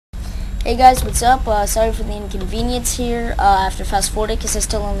Hey guys, what's up? Sorry for the inconvenience here. I have to fast forward it because I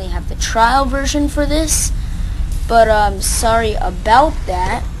still only have the trial version for this. But sorry about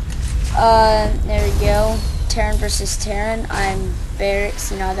that. There we go. Terran versus Terran. I'm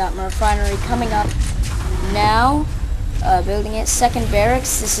barracks. I got my refinery coming up now. Building it. Second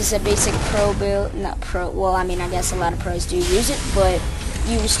barracks. This is a basic pro build. Not pro. Well, I guess a lot of pros do use it, but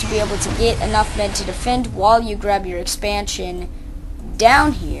you used to be able to get enough men to defend while you grab your expansion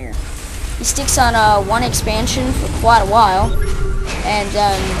down here. He sticks on one expansion for quite a while, and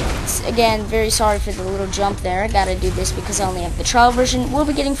again, very sorry for the little jump there. I gotta do this because I only have the trial version. We'll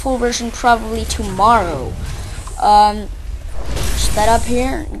be getting full version probably tomorrow. Just that up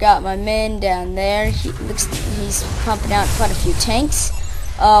here, got my men down there. He's pumping out quite a few tanks.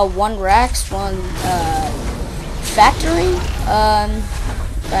 One racks, one factory.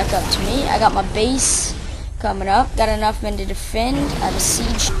 Back up to me. I got my base coming up. Got enough men to defend at a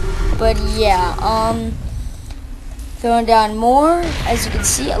siege. But yeah, throwing down more. As you can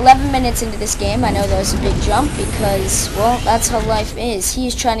see, 11 minutes into this game. I know that was a big jump because, well, that's how life is.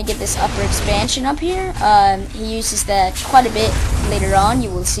 He's trying to get this upper expansion up here. He uses that quite a bit later on.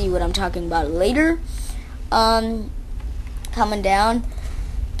 You will see what I'm talking about later. Coming down.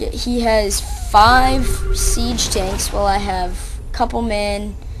 He has 5 siege tanks while I have a couple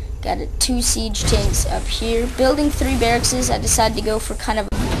men. Got 2 siege tanks up here. Building 3 barracks. I decided to go for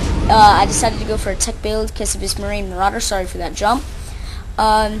a tech build because of his Marine Marauder. Sorry for that jump.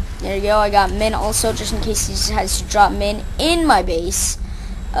 There you go. I got men also just in case he has to drop men in my base.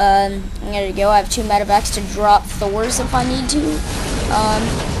 There you go. I have 2 medevacs to drop Thors if I need to.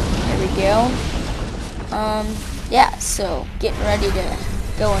 There we go. Yeah, so getting ready to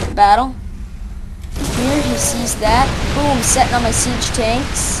go into battle. Here he sees that. Boom, setting on my siege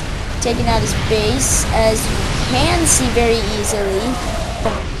tanks. Taking out his base, as you can see very easily.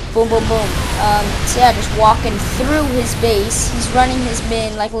 Boom, boom, boom. So yeah, just walking through his base. He's running his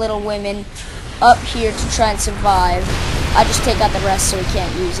men like little women up here to try and survive. I just take out the rest so he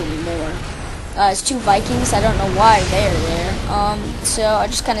can't use anymore. It's 2 Vikings. I don't know why they're there. So I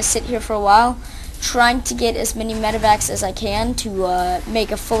just kind of sit here for a while, trying to get as many medevacs as I can to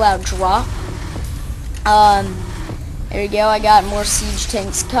make a full-out drop. There we go. I got more siege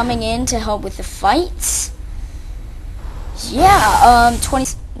tanks coming in to help with the fights. Yeah,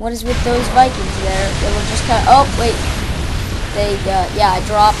 20. What is with those Vikings there? They were just kind of. Oh wait, yeah, I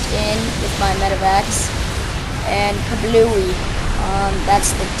dropped in with my medevacs and kablooey.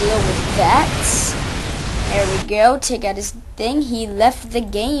 That's the deal with that. There we go. Take out his thing. He left the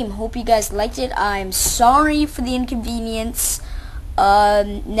game. Hope you guys liked it. I'm sorry for the inconvenience.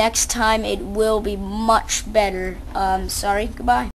 Next time it will be much better. Sorry. Goodbye.